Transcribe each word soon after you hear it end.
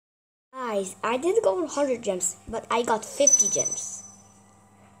Guys, I didn't go 100 gems, but I got 50 gems.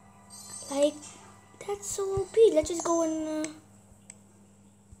 Like, that's so OP. Let's just go and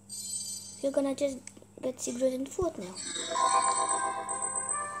we're gonna just get secret in fourth now.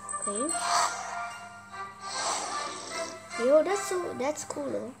 Okay. Yo, that's cool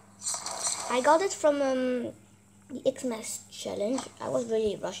though. I got it from the Xmas challenge. I was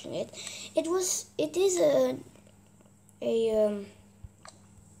really rushing it. It is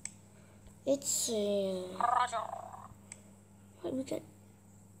what we can.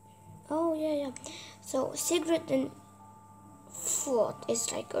 Oh yeah. So secret in fourth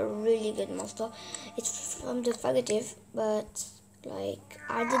is like a really good monster. It's from the fugitive, but like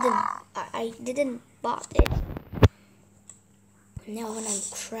I didn't bought it. Now when I'm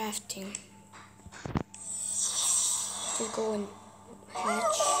crafting, just go and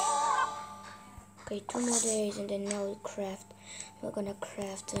hatch. Okay, 2 more days and then now we craft. We're gonna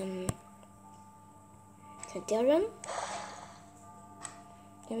craft Centurion.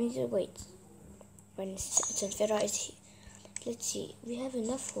 Let me just wait. When Zenfera is here. Let's see, we have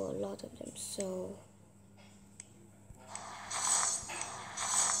enough for a lot of them, so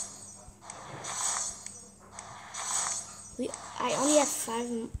I only have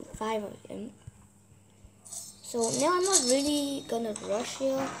five of them. So now I'm not really gonna rush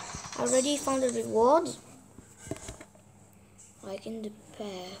here. I already found a reward, like in the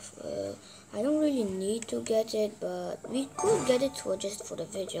path. I don't really need to get it, but we could get it just for the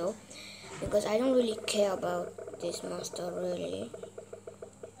video, because I don't really care about this monster really.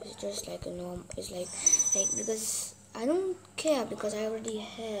 It's just like a norm. It's like because I don't care because I already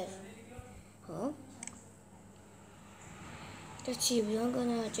have. Huh? Let's see. We are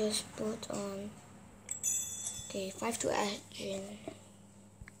gonna just put on. Okay, 5 to action.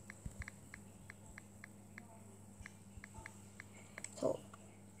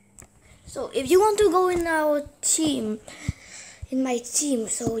 So if you want to go in our team, in my team,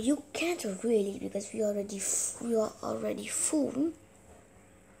 so you can't really because we are already full.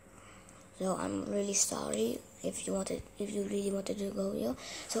 So I'm really sorry if you really wanted to go here.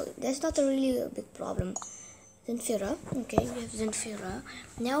 So that's not really a big problem. Zenfera, okay, we have Zenfera.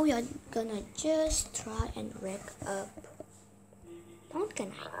 Now we are gonna just try and wreck up Mount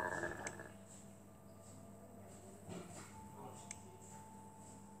Canine.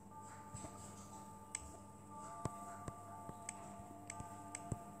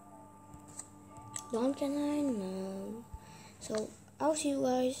 Don't can I know? So I'll see you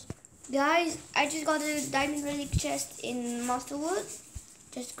guys. Guys, I just got a diamond relic chest in Masterwood.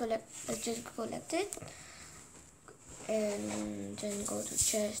 Just collect it, and then go to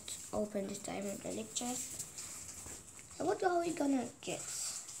chest. Open this diamond relic chest. So what are we gonna get?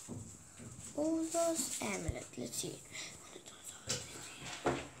 Othos amulet. Let's see.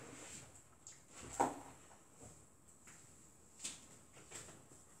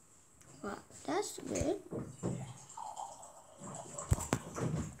 Wow, that's good.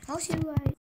 I'll see you guys.